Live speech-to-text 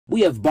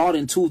We have bought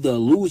into the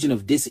illusion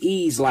of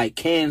disease like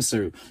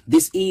cancer,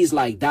 disease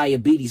like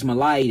diabetes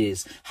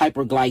mellitus,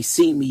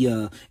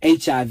 hyperglycemia,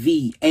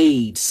 HIV,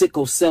 AIDS,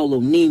 sickle cell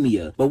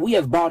anemia. But we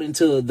have bought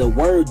into the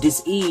word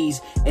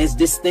disease as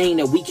this thing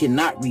that we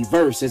cannot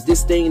reverse, as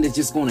this thing that's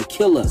just going to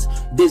kill us.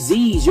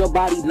 Disease, your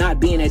body not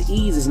being at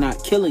ease, is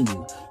not killing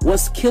you.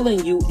 What's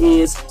killing you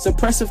is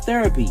suppressive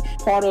therapy.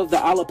 Part of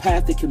the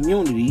allopathic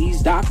community,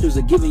 these doctors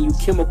are giving you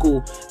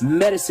chemical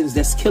medicines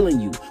that's killing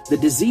you. The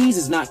disease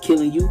is not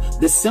killing you.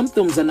 The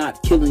symptoms are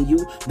not killing you.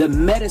 The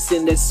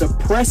medicine that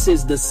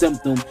suppresses the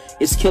symptom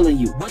is killing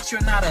you. What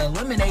you're not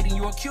eliminating,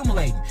 you're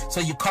accumulating. So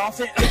you're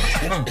coughing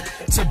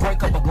to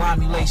break up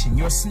agglomulation.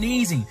 You're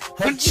sneezing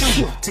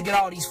to get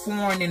all these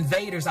foreign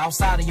invaders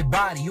outside of your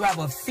body. You have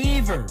a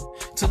fever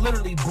to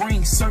literally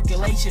bring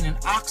circulation and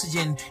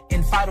oxygen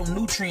and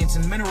phytonutrients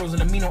and minerals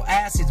and amino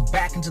acids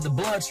back into the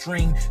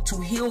bloodstream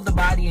to heal the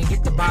body and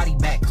get the body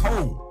back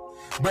whole.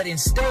 But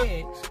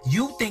instead,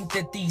 you think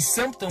that these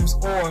symptoms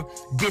or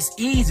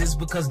diseases,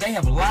 because they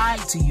have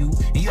lied to you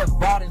and you have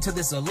bought into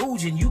this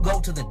illusion, you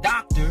go to the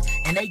doctor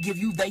and they give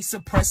you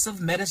suppressive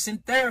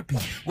medicine therapy,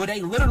 where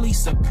they literally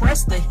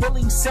suppress the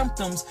healing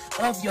symptoms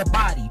of your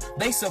body.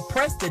 They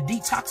suppress the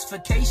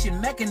detoxification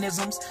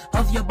mechanisms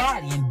of your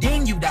body, and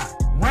then you die.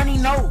 Runny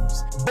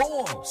nose,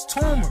 boils,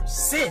 tumors,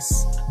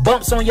 cysts.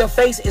 Bumps on your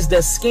face is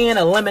the skin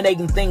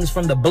eliminating things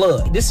from the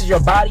blood. This is your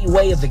body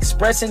way of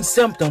expressing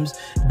symptoms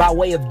by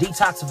way of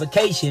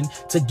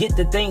detoxification to get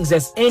the things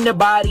that's in the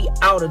body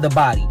out of the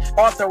body.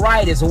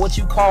 Arthritis, or what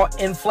you call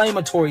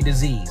inflammatory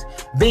disease.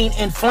 Being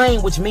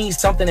inflamed, which means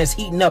something that's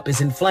heating up, is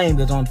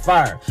inflamed, is on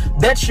fire.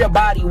 That's your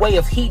body way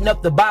of heating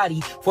up the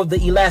body for the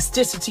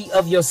elasticity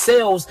of your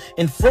cells,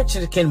 and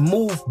friction can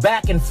move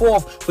back and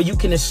forth for you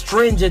can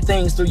astringent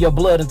things through your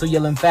blood and through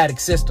your lymphatic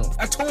system.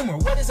 A tumor,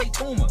 what is a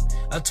tumor?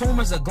 A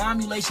tumor is a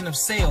glomulation of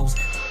cells,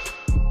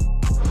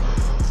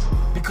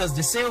 because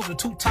the cells are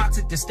too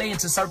toxic to stay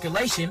into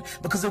circulation,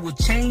 because it would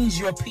change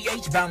your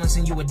pH balance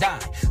and you would die.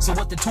 So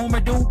what the tumor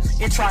do?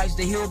 It tries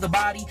to heal the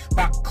body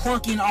by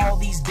clunking all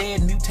these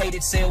dead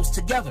mutated cells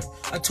together.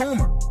 A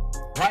tumor.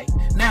 Right?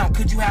 Now,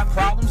 could you have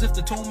problems if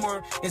the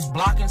tumor is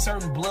blocking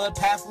certain blood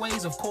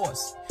pathways? Of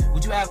course.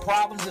 Would you have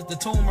problems if the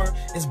tumor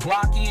is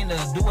blocking the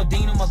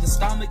duodenum of the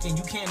stomach and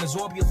you can't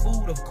absorb your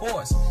food? Of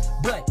course.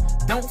 But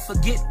don't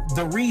forget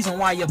the reason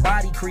why your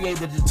body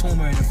created the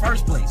tumor in the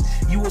first place.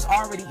 You was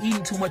already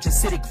eating too much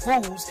acidic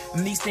foods,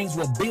 and these things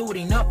were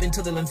building up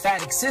into the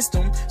lymphatic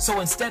system. So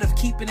instead of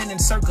keeping it in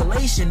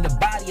circulation, the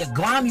body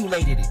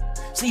agglomerated it.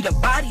 See, the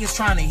body is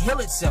trying to heal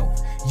itself.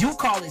 You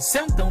call it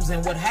symptoms,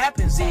 and what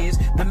happens is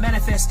the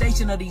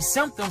manifestation of these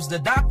symptoms, the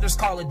doctors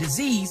call it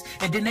disease,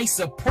 and then they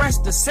suppress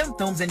the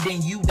symptoms, and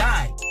then you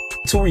die.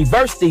 To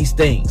reverse these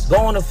things, go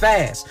on a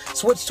fast,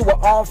 switch to an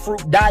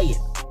all-fruit diet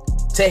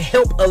to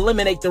help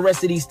eliminate the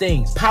rest of these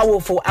things.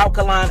 Powerful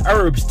alkaline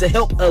herbs to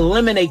help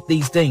eliminate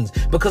these things,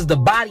 because the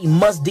body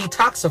must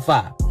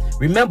detoxify.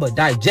 Remember,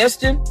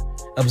 digestion,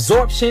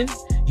 absorption,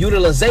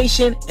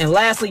 utilization, and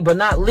lastly but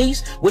not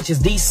least, which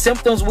is these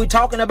symptoms we're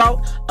talking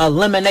about,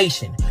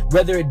 elimination.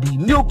 Whether it be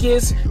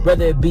mucus,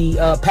 whether it be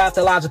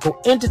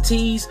pathological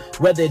entities,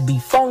 whether it be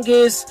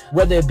fungus,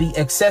 whether it be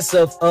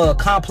excessive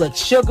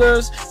complex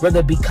sugars,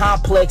 whether it be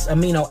complex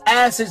amino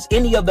acids,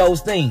 any of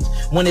those things.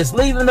 When it's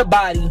leaving the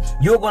body,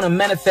 you're going to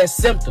manifest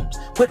symptoms.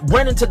 Quit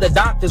running to the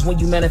doctors when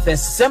you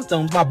manifest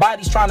symptoms. My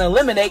body's trying to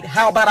eliminate.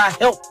 How about I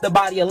help the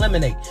body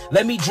eliminate?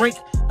 Let me drink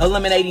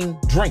eliminating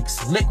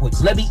drinks,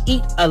 liquids. Let me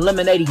eat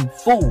eliminating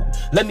food.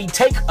 Let me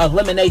take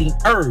eliminating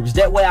herbs.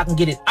 That way I can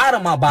get it out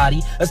of my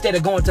body instead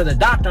of going to the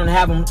doctor and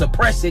have them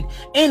suppress it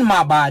in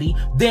my body.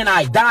 Then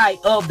I die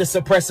of the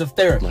suppressive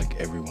therapy. Like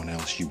everyone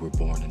else, you were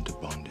born into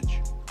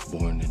bondage,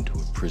 born into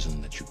a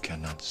prison that you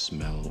cannot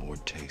smell or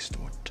taste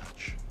or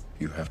touch.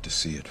 You have to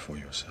see it for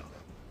yourself.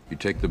 You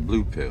take the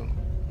blue pill,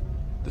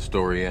 the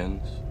story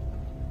ends.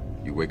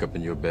 You wake up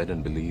in your bed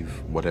and believe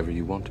whatever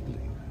you want to believe.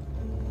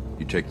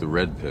 You take the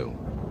red pill,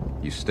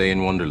 you stay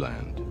in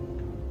Wonderland,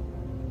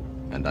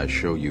 and I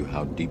show you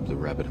how deep the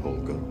rabbit hole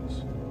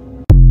goes.